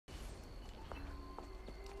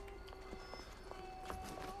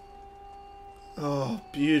Oh,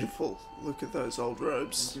 beautiful. Look at those old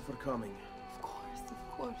robes. Thank you for coming. Of course,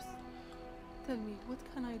 of course. Tell me, what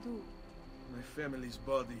can I do? My family's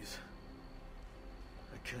bodies.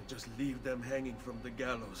 I can't just leave them hanging from the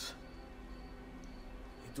gallows.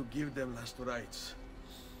 Need to give them last rites.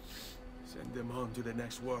 Send them on to the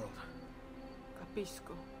next world.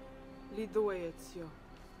 Capisco. Lead the way, Ezio.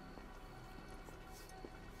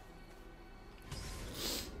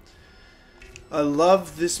 I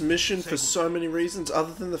love this mission for so many reasons,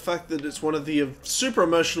 other than the fact that it's one of the super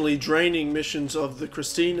emotionally draining missions of the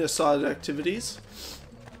Christina side activities.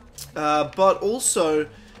 But also,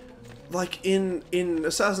 like in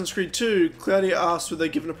Assassin's Creed 2, Claudia asked were they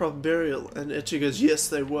given a proper burial, and Ezio goes, yes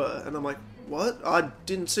they were. And I'm like, what? I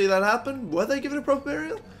didn't see that happen. Were they given a proper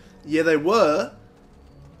burial? Yeah, they were.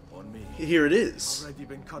 On me. Here it is. Already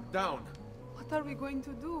been cut down. What are we going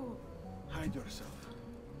to do? Hide yourself.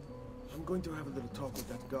 I'm going to have a little talk with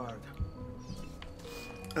that guard.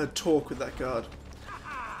 A talk with that guard.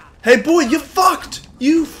 Hey boy, you fucked!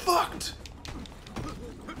 You fucked!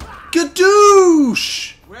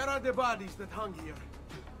 Gadoosh! Where are the bodies that hung here?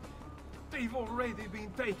 They've already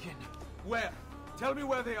been taken. Where? Tell me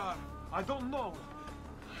where they are. I don't know.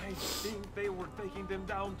 I think they were taking them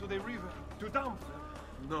down to the river to dump them.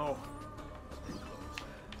 No.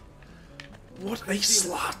 What a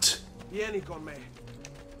slut! Vieni con me.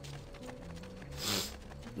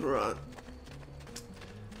 Alright.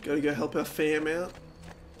 Gotta go help our fam out.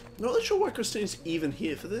 Not really sure why Christina's even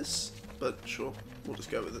here for this, but sure, we'll just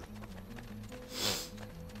go with it.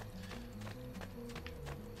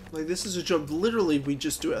 Like, this is a job literally we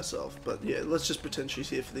just do ourselves, but yeah, let's just pretend she's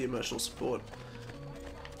here for the emotional support.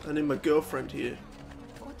 I need my girlfriend here.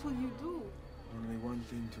 What will you do? Only one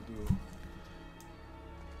thing to do.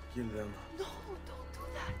 Kill them. No, don't do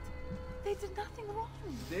that. They did nothing wrong.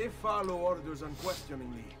 They follow orders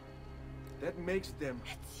unquestioningly. That makes them...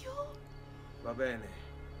 Ezio? Va bene.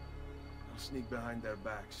 I'll sneak behind their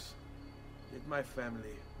backs. Get my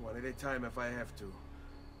family, one at a time if I have to.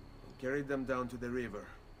 And carry them down to the river.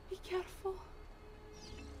 Be careful.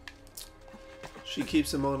 She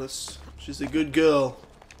keeps him honest. She's a good girl.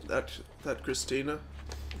 That Christina.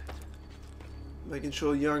 Making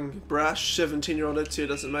sure young, brash, 17-year-old Ezio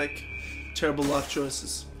doesn't make terrible life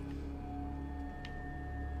choices.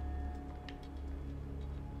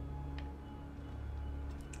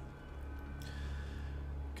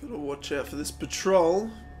 Gotta watch out for this patrol.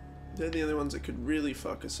 They're the only ones that could really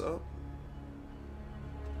fuck us up.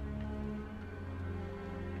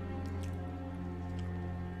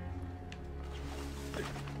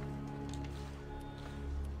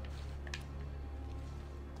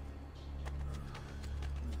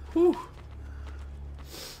 Whew.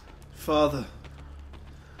 Father.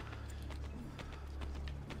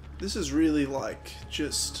 This is really like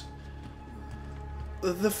just...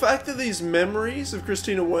 The fact that these memories of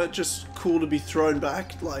Christina weren't just cool to be thrown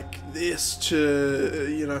back like this to,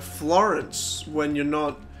 you know, Florence when you're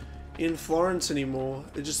not in Florence anymore.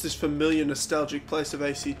 It's just this familiar nostalgic place of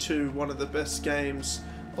AC2, one of the best games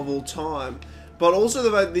of all time. But also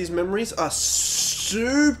the fact that these memories are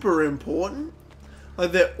super important.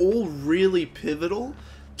 Like, they're all really pivotal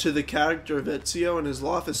to the character of Ezio and his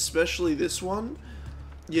life, especially this one.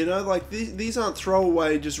 You know, like, these aren't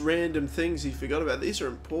throwaway, just random things he forgot about. These are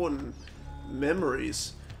important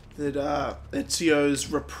memories that Ezio's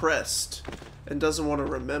repressed and doesn't want to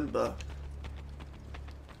remember.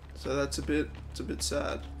 So it's a bit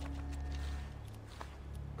sad.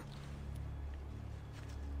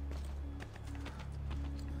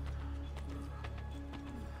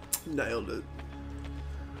 Nailed it.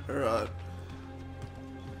 Alright.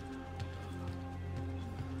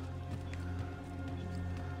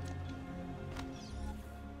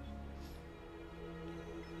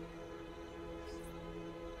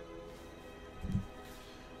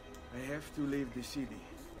 I have to leave the city.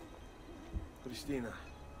 Christina,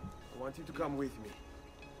 I want you to come with me.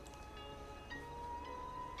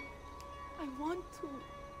 I want to.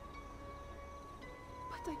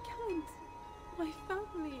 But I can't. My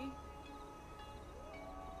family.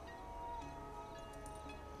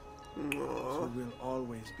 Aww. So we'll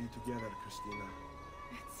always be together, Christina.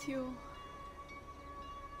 Ezio.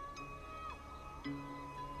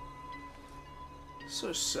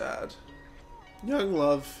 So sad. Young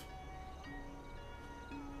love.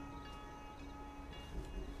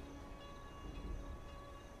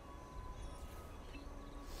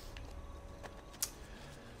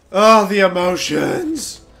 Oh, the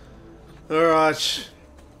emotions. Alright.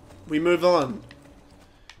 We move on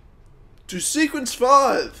to sequence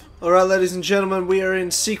 5. Alright, ladies and gentlemen, we are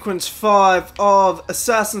in sequence 5 of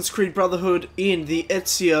Assassin's Creed Brotherhood in the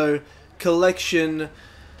Ezio collection.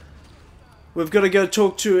 We've got to go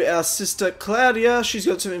talk to our sister Claudia. She's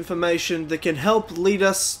got some information that can help lead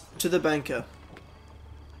us to the banker.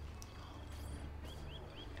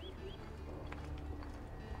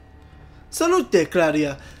 Salute,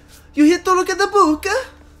 Claudia. You here to look at the book?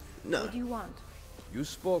 No. What do you want? You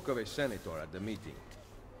spoke of a senator at the meeting.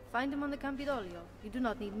 Find him on the Campidoglio. You do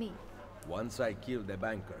not need me. Once I kill the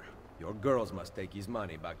banker, your girls must take his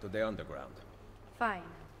money back to the underground. Fine.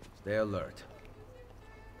 Stay alert.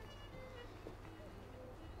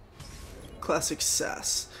 Classic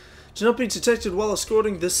sass. Do not be detected while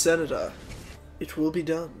escorting this senator. It will be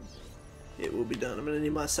done. It will be done. I'm gonna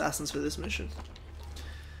need my assassins for this mission.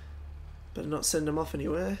 Better not send them off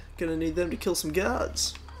anywhere. Gonna need them to kill some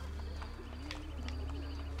guards.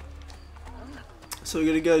 So we're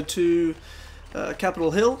gonna go to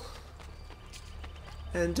Capitol Hill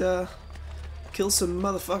and kill some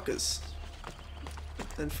motherfuckers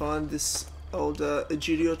and find this old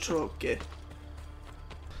Ezio Troche.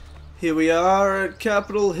 Here we are at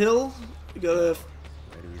Capitol Hill. We gotta.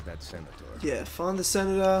 Where is that senator? Yeah, find the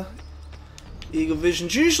senator. Eagle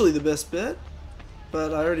Vision's usually the best bet,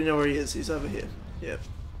 but I already know where he is. He's over here. Yep.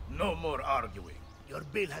 No more arguing. Your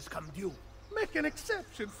bill has come due. Make an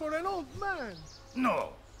exception for an old man. No.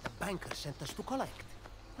 The banker sent us to collect.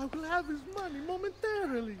 I will have his money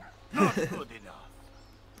momentarily. Not good enough.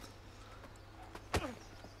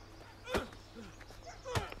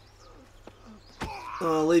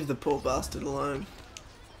 Oh, leave the poor bastard alone.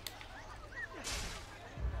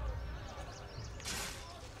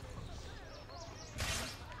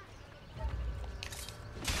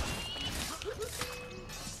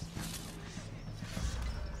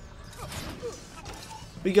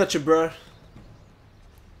 We got you, bro. A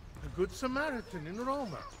good Samaritan in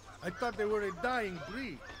Roma. I thought they were a dying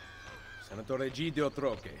breed. Senator Ezio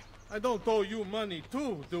Troche. I don't owe you money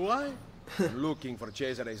too, do I? I'm looking for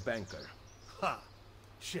Cesare's banker. Ha!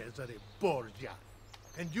 Cesare Borgia.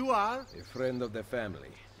 And you are? A friend of the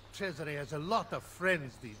family. Cesare has a lot of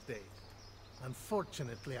friends these days.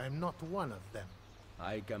 Unfortunately, I'm not one of them.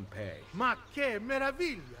 I can pay. Ma che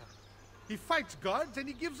meraviglia! He fights guards and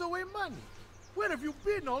he gives away money. Where have you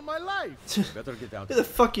been all my life? Better get out. Who the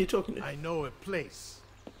fuck are you talking to? I know a place.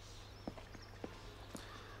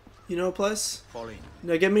 You know a place? Fall in.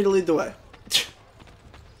 Now get me to lead the way.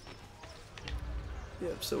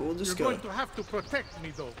 Yep, so we'll just You're go. going to have to protect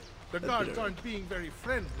me, though. The That'd be guards alright. aren't being very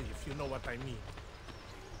friendly, if you know what I mean.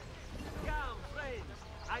 Come, friends.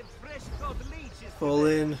 I've fresh caught leeches. Fall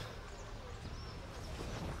in.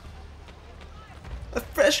 A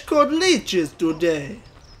fresh caught leeches today.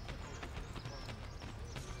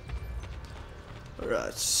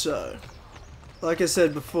 Alright, so like I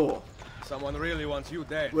said before, Someone really wants you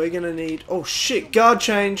dead. we're gonna need oh shit, guard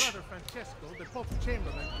change. Brother Francesco, the Pope's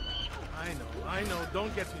chamberlain. I know,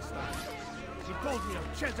 don't get me started. He told me of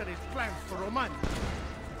Cesare's plans for Romagna.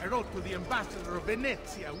 I wrote to the ambassador of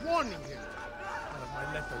Venezia, warning him. One of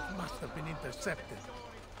my letters must have been intercepted.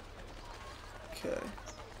 Okay.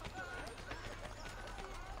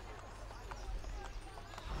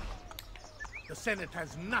 The Senate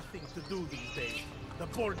has nothing to do these days. The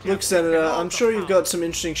Borgias Look, Senator, taken all I'm the sure you've power. got some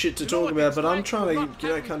interesting shit to You know talk what about, it's but I'm like trying to to, not you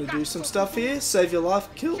know, having kind of do back some of stuff the here, save your life,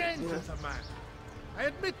 kill, you Changes know. a man. I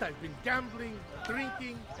admit I've been gambling,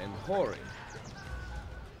 drinking. And whoring.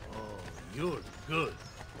 Oh, you're good.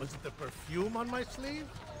 Was it the perfume on my sleeve?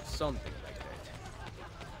 Something like that.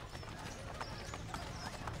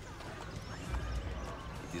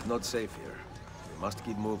 It is not safe here. We must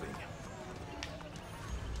keep moving.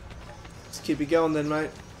 Let's keep it going then, mate.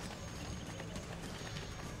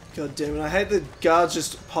 God damn it, I hate that guards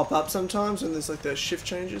just pop up sometimes when there's like those shift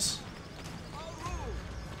changes.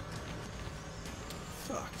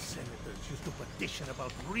 Fuck. Senators used to petition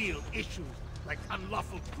about real issues like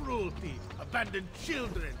unlawful cruelty, abandoned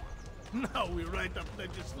children. Now we write up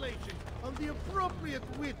legislation on the appropriate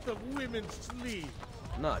width of women's sleeves.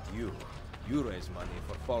 Not you. You raise money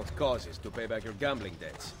for false causes to pay back your gambling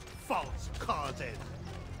debts. False causes.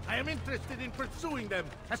 I am interested in pursuing them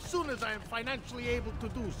as soon as I am financially able to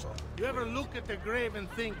do so. You ever look at the grave and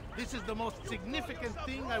think, this is the most significant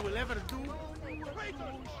thing I will ever do?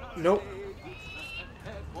 Nope.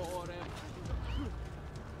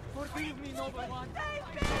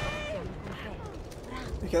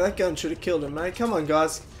 Okay, that gun should have killed him, mate. Come on,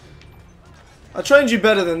 guys. I trained you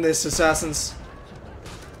better than this, assassins.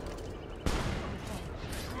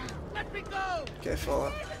 Let me go! Okay,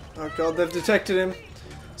 follow. Oh god, they've detected him.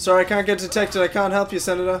 Sorry, I can't get detected. I can't help you,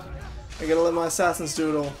 Senator. I gotta let my assassins do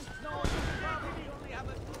it all.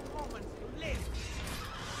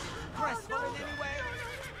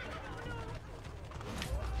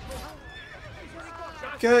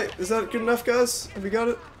 Okay, is that good enough, guys? Have we got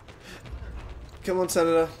it? Come on,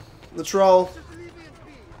 Senator. Let's roll.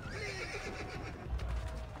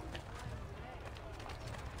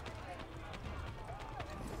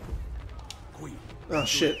 Oh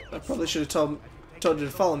shit, I probably should have told you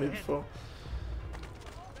to follow me before.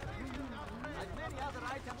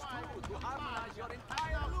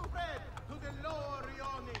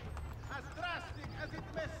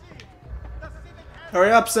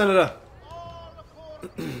 Hurry up, Senator.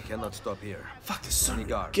 We cannot stop here. Fuck, there's so many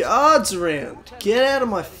guards. guards around. Get out of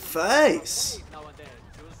my face.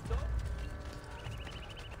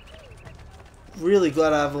 Really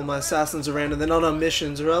glad I have all my assassins around and they're not on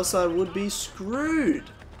missions, or else I would be screwed.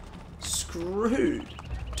 Screwed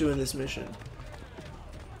doing this mission.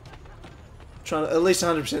 Trying to at least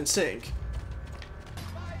 100% sync.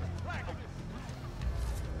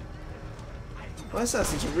 My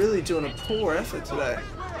assassins are really doing a poor effort today.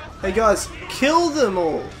 Hey guys, kill them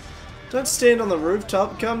all! Don't stand on the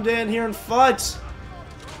rooftop, come down here and fight!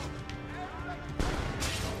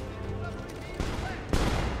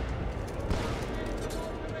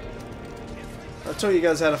 I taught you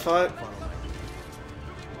guys how to fight.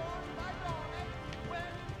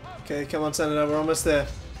 Okay, come on, Senator, we're almost there.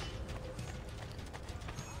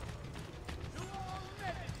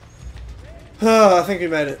 Oh, I think we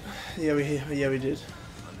made it. Yeah, we did.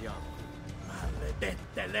 Maledette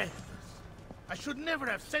letters. I should never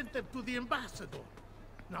have sent them to the ambassador.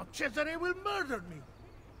 Now Cesare will murder me.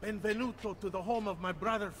 Benvenuto to the home of my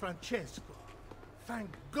brother Francesco. Thank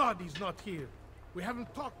God he's not here. We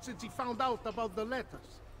haven't talked since he found out about the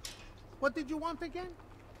letters. What did you want again?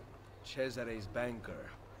 Cesare's banker.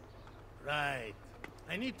 Right.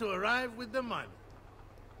 I need to arrive with the money.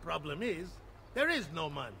 Problem is, there is no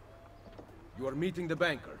money. You are meeting the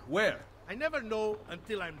banker. Where? I never know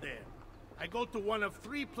until I'm there. I go to one of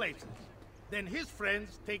 3 places. Then his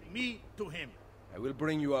friends take me to him. I will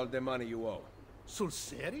bring you all the money you owe. Sul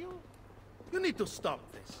serio? You need to stop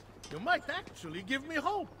this. You might actually give me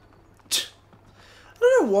hope. I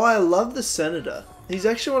don't know why I love the Senator. He's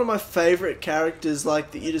actually one of my favorite characters,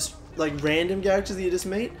 like random characters that you just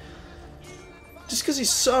meet. Just because he's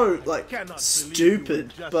so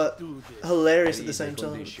stupid, but hilarious at the same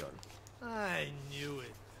time. I knew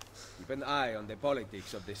it. Keep an eye on the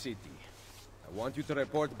politics of the city. I want you to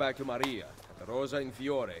report back to Maria at Rosa and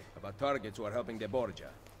Fiore about targets who are helping the Borgia.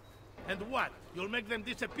 And what? You'll make them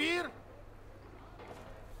disappear?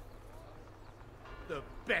 The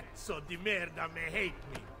pezzo di merda may hate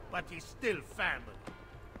me, but he's still family.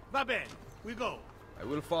 Va bene, we go. I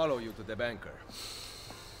will follow you to the banker.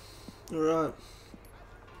 Alright.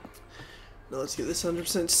 Now let's get this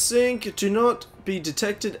 100% sync. Do not be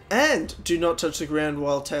detected and do not touch the ground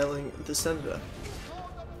while tailing the Senator.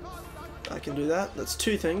 I can do that. That's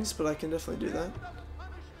 2 things, but I can definitely do that.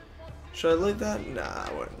 Should I leave that? Nah,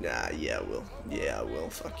 I won't. Nah, yeah, I will. Yeah, I will.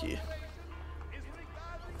 Fuck you.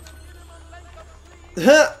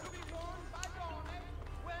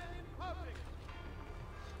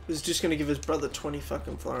 He's just gonna give his brother 20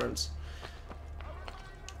 fucking florins.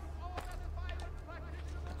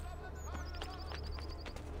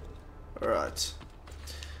 Alright.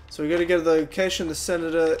 So we gotta go to the location. The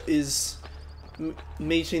Senator is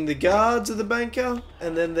meeting the guards of the banker,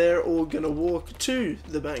 and then they're all gonna walk to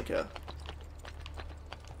the banker.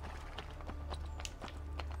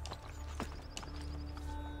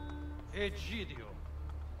 Ezio,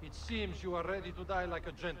 it seems you are ready to die like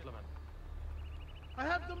a gentleman. I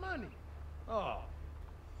have the money. Oh,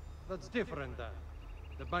 that's different then.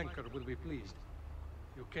 The banker will be pleased.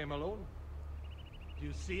 You came alone? Do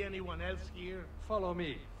you see anyone else here? Follow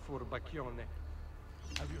me, furbacchione.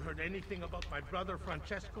 Have you heard anything about my brother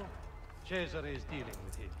Francesco? Cesare is dealing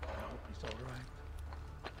with him. I hope he's all right.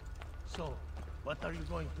 So, what are you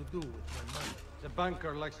going to do with my money? The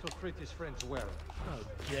banker likes to treat his friends well. How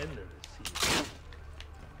generous he is.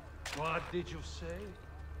 What did you say?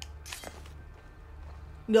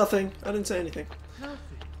 Nothing. I didn't say anything.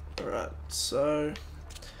 Nothing. Alright, so...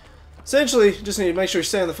 essentially, just need to make sure we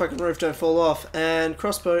stay on the fucking roof, don't fall off, and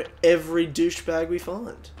crossbow every douchebag we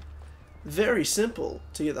find. Very simple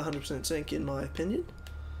to get the 100% sync, in my opinion.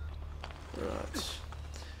 Right.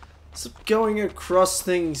 So going across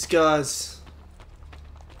things, guys.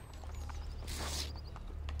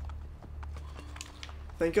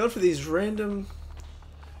 Thank God for these random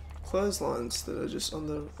clotheslines that are just on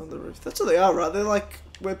the roof. That's what they are, right? They're like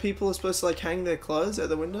where people are supposed to like hang their clothes out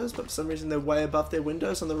the windows, but for some reason they're way above their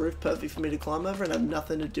windows on the roof, perfect for me to climb over and have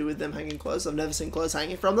nothing to do with them hanging clothes. I've never seen clothes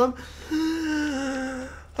hanging from them.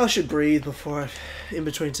 I should breathe before in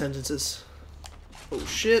between sentences. Oh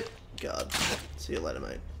shit. God. See you later,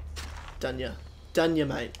 mate. Done ya.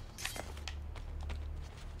 Tynamite.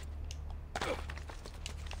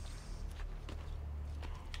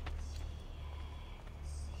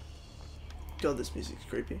 God, this music's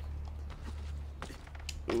creepy.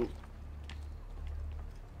 Ooh.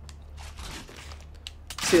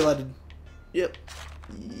 See you later. Yep.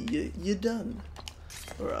 You're done.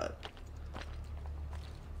 Alright.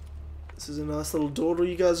 This is a nice little dawdle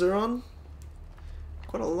you guys are on.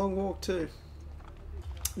 Quite a long walk too.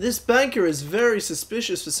 This banker is very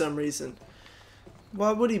suspicious for some reason.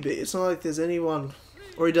 Why would he be? It's not like there's anyone,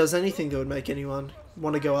 or he does anything that would make anyone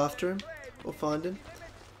want to go after him or find him.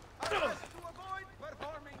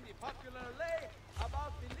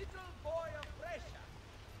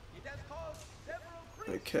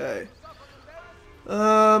 Okay.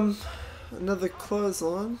 Another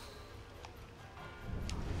clothesline.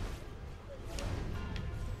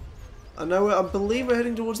 I believe we're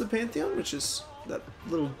heading towards the Pantheon, which is that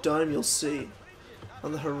little dome you'll see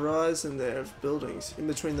on the horizon there of buildings, in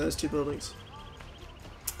between those two buildings.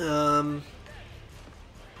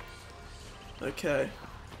 Okay.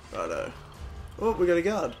 Righto. Oh, we got a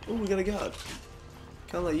guard. Oh, we got a guard.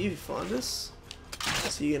 Can't let you find us.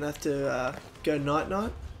 So you're gonna have to go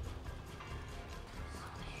night-night.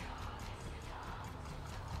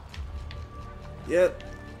 Yep,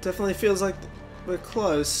 definitely feels like we're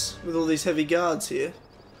close with all these heavy guards here.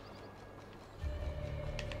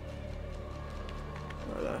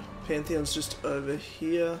 Righto. Pantheon's just over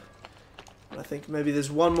here. I think maybe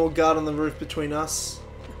there's one more guard on the roof between us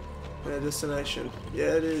and our destination.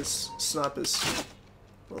 Yeah, it is. Snipers.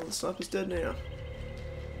 Well, the sniper's dead now.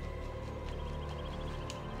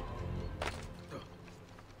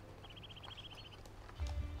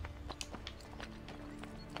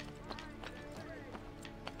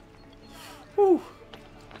 Whew.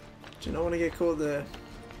 Do not want to get caught there.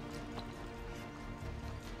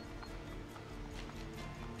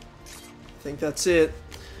 I think that's it.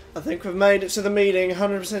 I think we've made it to the meeting,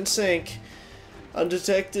 100% sync,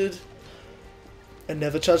 undetected, and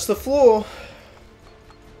never touch the floor.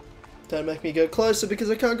 Don't make me go closer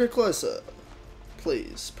because I can't go closer.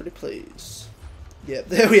 Please, pretty please. Yep,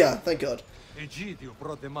 there we are, thank God. Ezio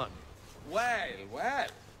brought the money. Well.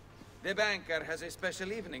 The banker has a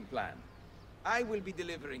special evening plan. I will be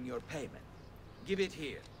delivering your payment. Give it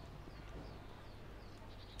here.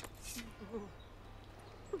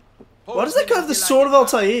 Why does that guy have the sword of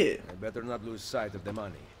Altair? I better not lose sight of the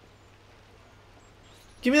money.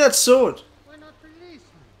 Give me that sword. Why not release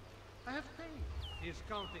me? I have paid. He's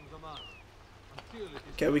counting the money. Until it is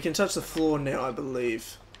Okay, we can touch the floor now, I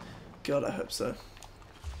believe. God, I hope so.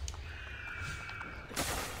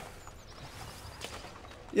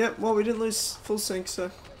 Yep, well, we didn't lose full sync,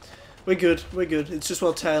 so we're good, we're good. It's just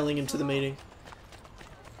while tailing him to the meeting.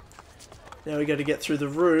 Now we got to get through the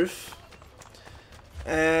roof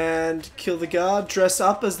and kill the guard, dress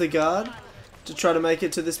up as the guard to try to make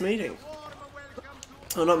it to this meeting.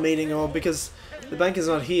 Or not meeting, or because the banker's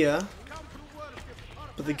not here,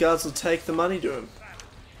 but the guards will take the money to him.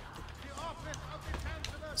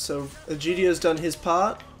 So Ezio's done his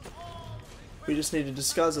part. We just need to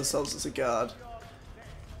disguise ourselves as a guard.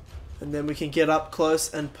 And then we can get up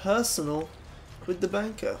close and personal with the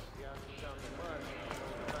banker.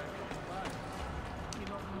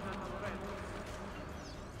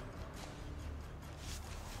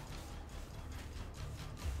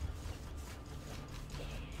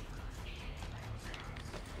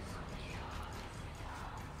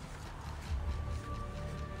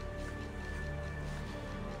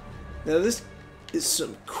 Now this is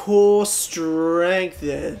some core strength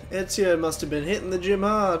there. Ezio must have been hitting the gym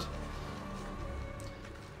hard.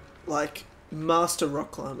 Like, master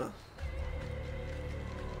rock climber.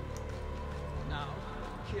 Now,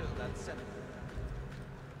 kill that senator.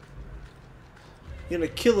 You gonna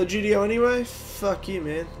kill Ezio anyway? Fuck you,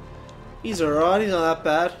 man. He's alright, he's not that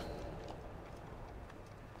bad.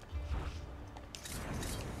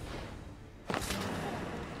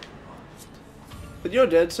 But you're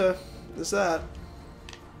dead, so there's that.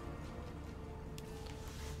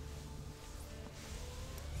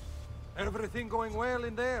 everything going well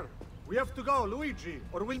in there? We have to go, Luigi,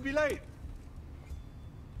 or we'll be late.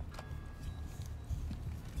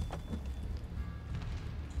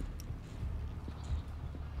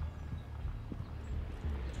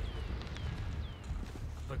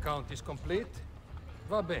 The count is complete.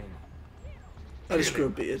 Va bene. I just grew a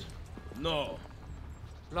beard. No.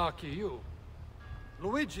 Lucky you.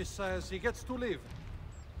 Luigi says he gets to live.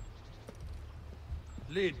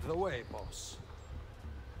 Lead the way, boss.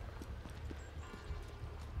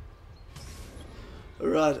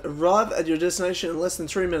 Alright, arrive at your destination in less than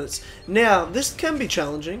 3 minutes. Now, this can be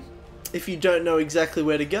challenging. if you don't know exactly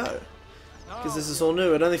where to go. Because this is all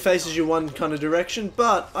new. It only faces you one kind of direction,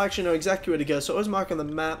 but I actually know exactly where to go. So I always mark on the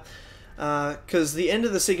map, because the end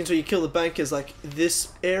of the sequence where you kill the banker is like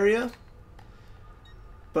this area.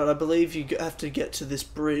 But I believe you have to get to this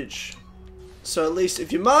bridge. So at least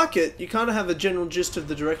if you mark it, you kind of have a general gist of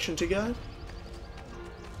the direction to go.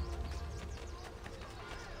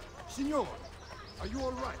 Signor, are you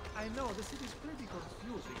all right? I know, the city's pretty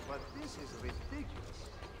confusing, but this is ridiculous.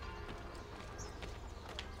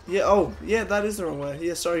 Yeah, oh, yeah, that is the wrong way.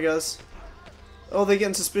 Yeah, sorry guys. Oh, they're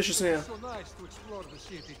getting suspicious now. So nice to explore the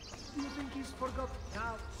city. Do you think he's forgot?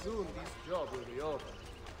 Now, soon this job will be over.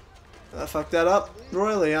 I fucked that up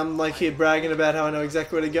royally. I'm like here bragging about how I know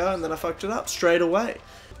exactly where to go, and then I fucked it up straight away.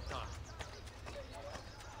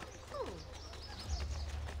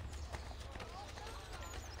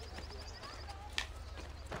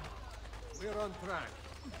 We're on track.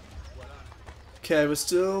 Okay, we're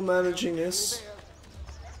still managing this.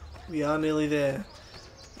 We are nearly there.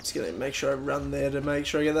 Just gonna make sure I run there to make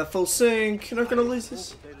sure I get that full sync. You're not gonna lose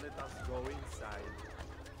this. They let us go inside.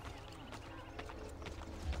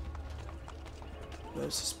 No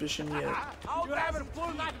suspicion yet. You ever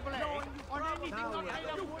pull that blade on anything on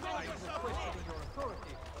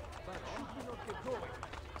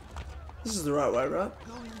This is the right way, right?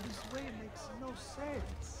 Going this way makes no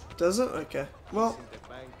sense. Does it? Okay. Well,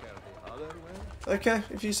 okay,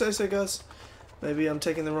 if you say so, guys. Maybe I'm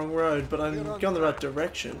taking the wrong road, but I'm going the right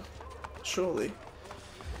direction. Surely.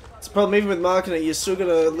 It's a problem, even with marking it, you still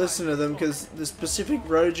gotta listen to them, because the specific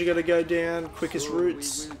roads you gotta go down, quickest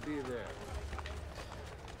routes.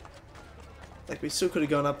 Like, we still could have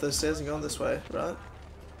gone up those stairs and gone this way, right?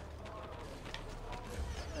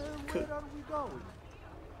 Could. Where are we going?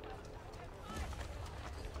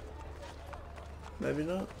 Maybe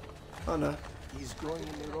not. Oh no. He's going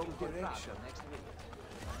in the wrong direction.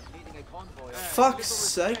 Fuck's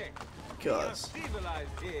sake, guys.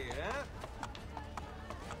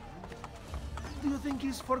 Do you think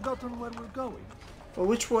he's forgotten where we're going? Well,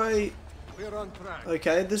 which way? We're on track.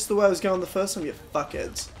 Okay, this is the way I was going the first time, you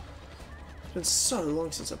fuckheads. It's been so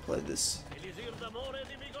long since I played this.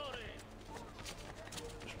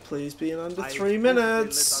 Please be in under 3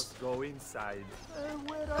 minutes. Go inside.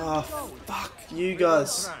 Oh, fuck you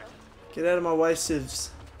guys. Get out of my way, civs.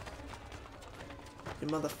 You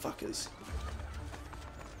motherfuckers.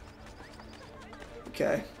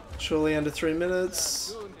 Okay, surely under 3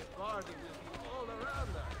 minutes.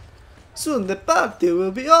 Soon the party will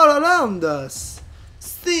be all around us.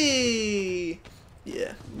 See?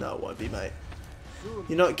 Yeah, no, it won't be, mate.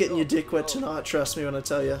 You're not getting your dick wet tonight, trust me when I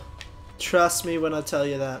tell you. Trust me when I tell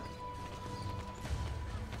you that.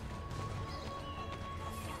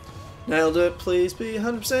 Nailed it, please be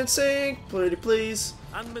 100% sync. Pretty please.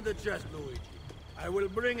 Hand me the chest, Luigi. I will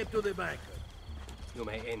bring it to the banker. You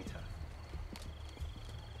may enter.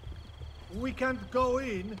 We can't go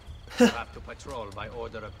in. You have to patrol by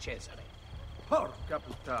order of Cesare. Porca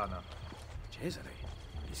puttana. Cesare?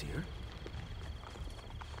 He's here?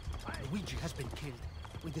 Luigi has been killed.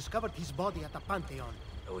 We discovered his body at the Pantheon.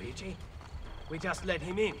 Luigi? We just let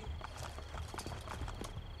him in.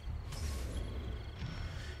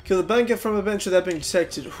 Kill the banker from a bench without being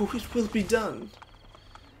detected. Oh, it will be done.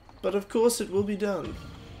 But of course it will be done.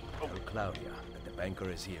 Tell Claudia that the banker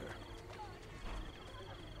is here.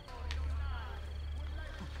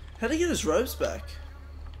 How did he get his robes back?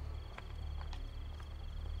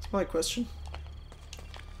 That's my question.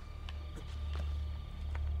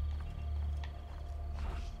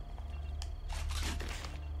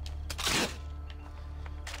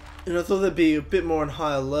 And I thought they'd be a bit more on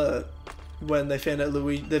high alert when they found out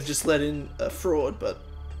they've just let in a fraud, but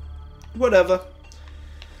whatever.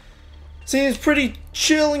 Seems pretty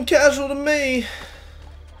chill and casual to me.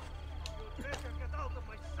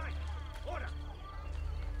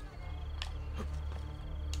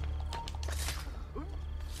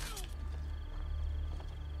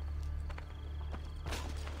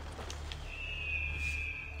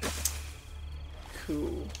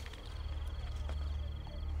 Cool.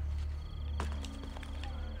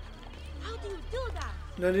 How do you do that?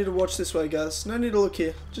 No need to watch this way, guys. No need to look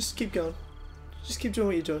here. Just keep going. Just keep doing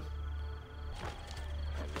what you're doing.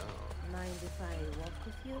 Mind if I walk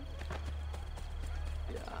with you?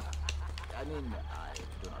 Yeah. I mean, I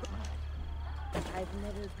do not mind. I've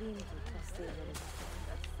never been to Castello.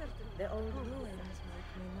 The old ruins make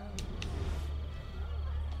me know.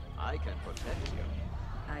 I can protect you.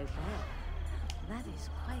 I bet. That is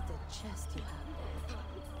quite a chest you have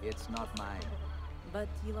there. It's not mine. But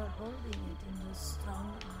you are holding it in those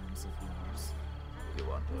strong arms of yours. You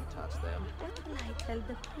want to touch them? What will I tell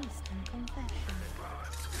the priest in confession?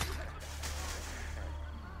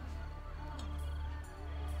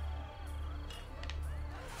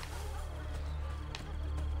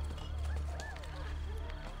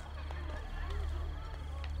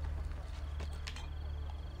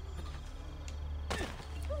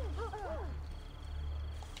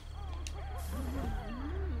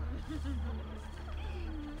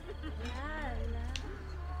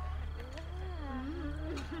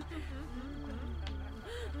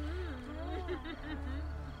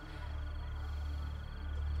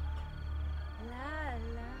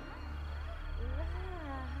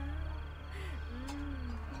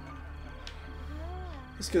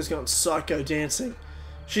 This girl's going psycho dancing.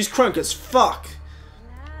 She's crunk as fuck.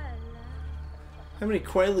 How many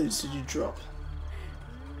quaaludes did you drop?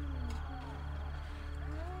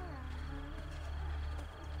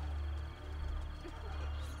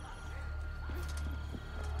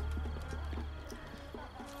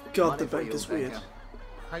 God, the bank is weird.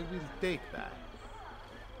 I will take that.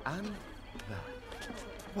 And that.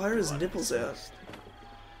 Why are his nipples out?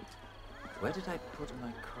 Where did I put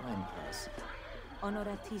my crime purse?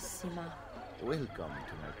 Onoratissima. Welcome to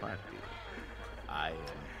my party. I am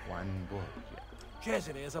Juan Borgia.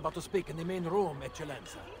 Cesare is about to speak in the main room,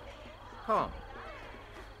 Eccellenza. Come.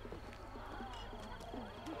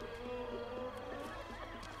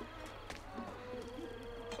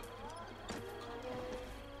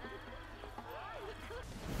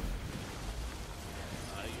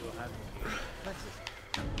 Are you having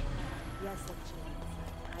a Yes, Eccellenza,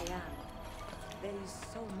 I am. There is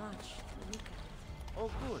so much to look at. Oh,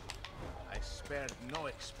 good. I spared no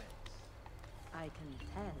expense. I can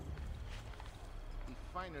tell. The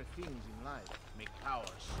finer things in life make our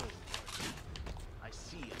souls. I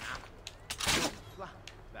see an apple. Pluck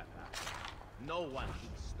that apple. No one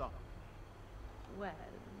can stop. Well,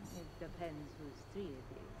 it depends whose tree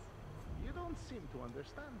it is. You don't seem to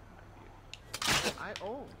understand, my dear. I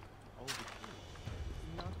own all the trees.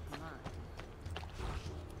 Not mine.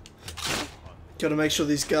 Gotta make sure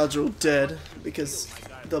these guards are all dead, because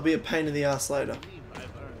they'll be a pain in the ass later. I've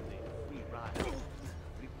earned a free ride.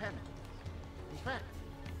 Repentance. In fact,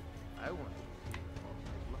 I want to give all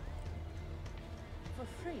my blood. For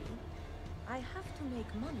free? I have to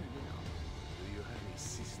make money, you know. Do you have a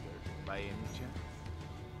sister by any chance?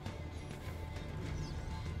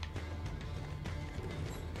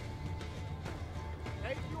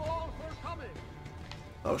 Thank you all for coming.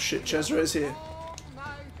 Oh shit, Cesare's here. All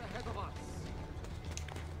night ahead of us.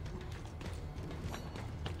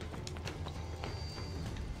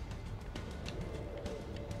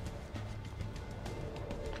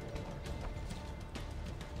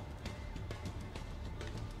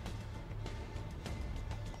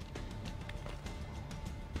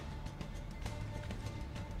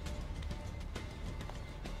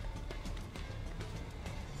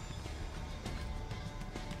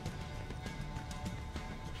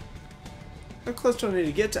 How close do I need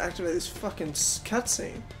to get to activate this fucking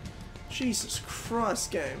cutscene? Jesus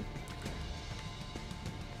Christ, game.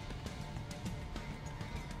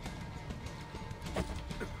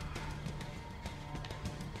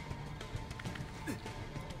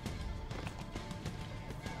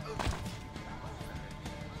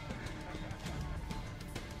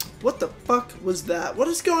 What the fuck was that? What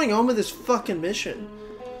is going on with this fucking mission?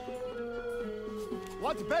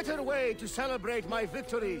 What better way to celebrate my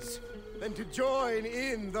victories than to join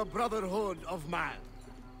in the Brotherhood of Man?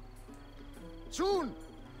 Soon,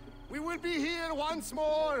 we will be here once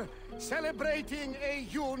more, celebrating a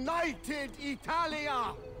united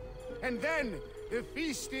Italia. And then, the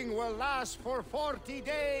feasting will last for 40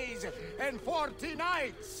 days and 40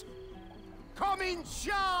 nights.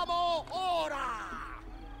 Cominciamo ora!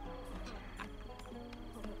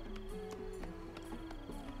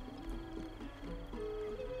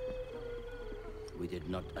 We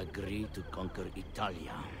did not agree to conquer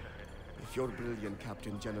Italia. If your brilliant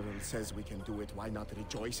Captain General says we can do it, why not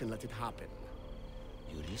rejoice and let it happen?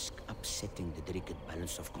 You risk upsetting the delicate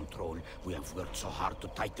balance of control we have worked so hard to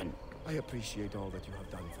tighten. I appreciate all that you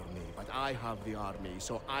have done for me, but I have the army,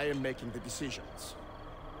 so I am making the decisions.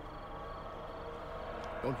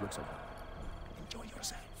 Don't look so bad. Enjoy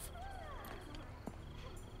yourself.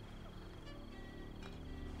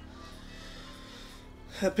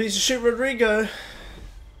 That piece of shit Rodrigo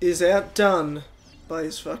is outdone by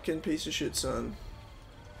his fucking piece of shit son.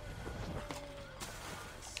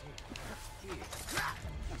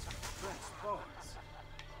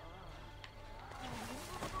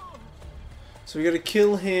 So we gotta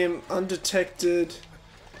kill him undetected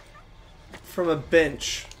from a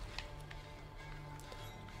bench.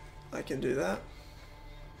 I can do that.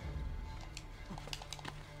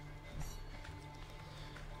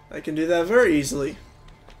 I can do that very easily.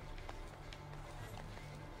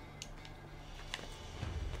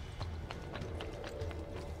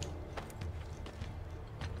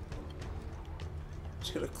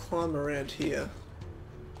 Just gotta climb around here.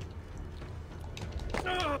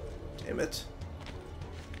 Damn it.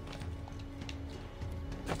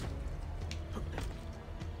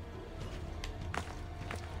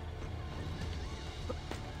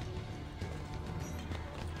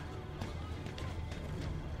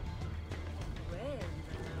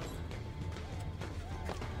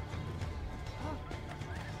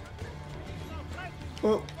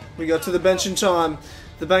 Oh, we got to the bench in time.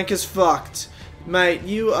 The bank is fucked. Mate,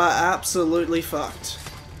 you are absolutely fucked.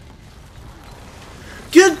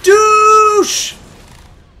 Gadoosh!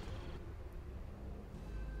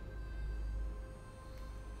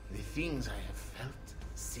 The things I have felt,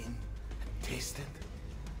 seen, and tasted,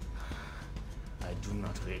 I do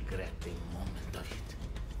not regret a moment of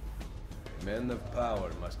it. Men of power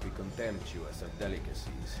must be contemptuous of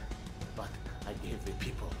delicacies. But I gave the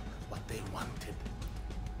people what they wanted.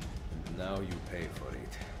 And now you pay for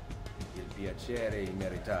it. Il piacere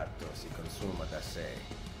immeritato si consuma da sé.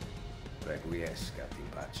 Requiescat in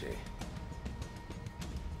pace.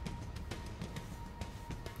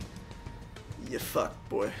 You fuck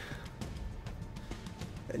boy.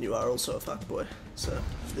 And you are also a fuck boy. So,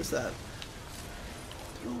 there's that.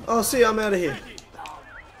 Oh, see, I'm out of here.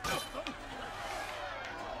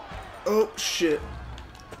 Oh, shit.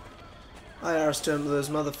 I arrested those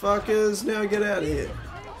motherfuckers. Now get out of here.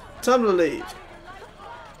 Time to leave.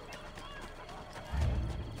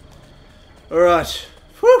 Alright.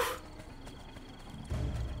 Whew.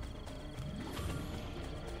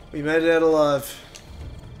 We made it out alive.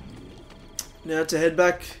 Now to head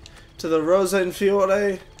back to the Rosa in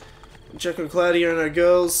Fiore and check on Claudia and her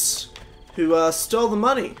girls who stole the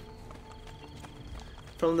money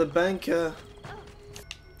from the banker.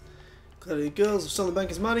 Claudia girls have stolen the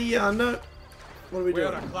banker's money? Yeah, I know. What are we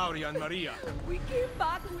doing? Where are Claudia and Maria? We came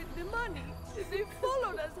back with the money. They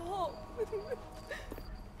followed us home.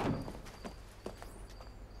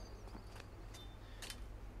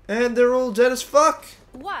 And they're all dead as fuck.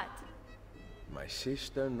 What? My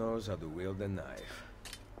sister knows how to wield a knife.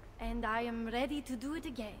 And I am ready to do it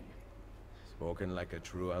again. Spoken like a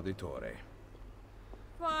true auditore.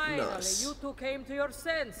 Finally, Nice. you two came to your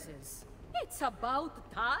senses. It's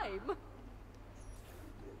about time.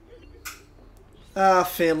 Ah,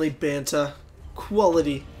 family banter.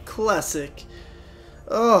 Quality. Classic.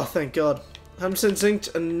 Oh, thank God. 100%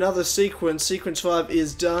 synced, another sequence. Sequence 5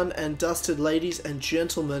 is done and dusted, ladies and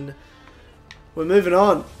gentlemen. We're moving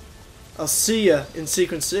on. I'll see ya in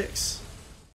sequence 6.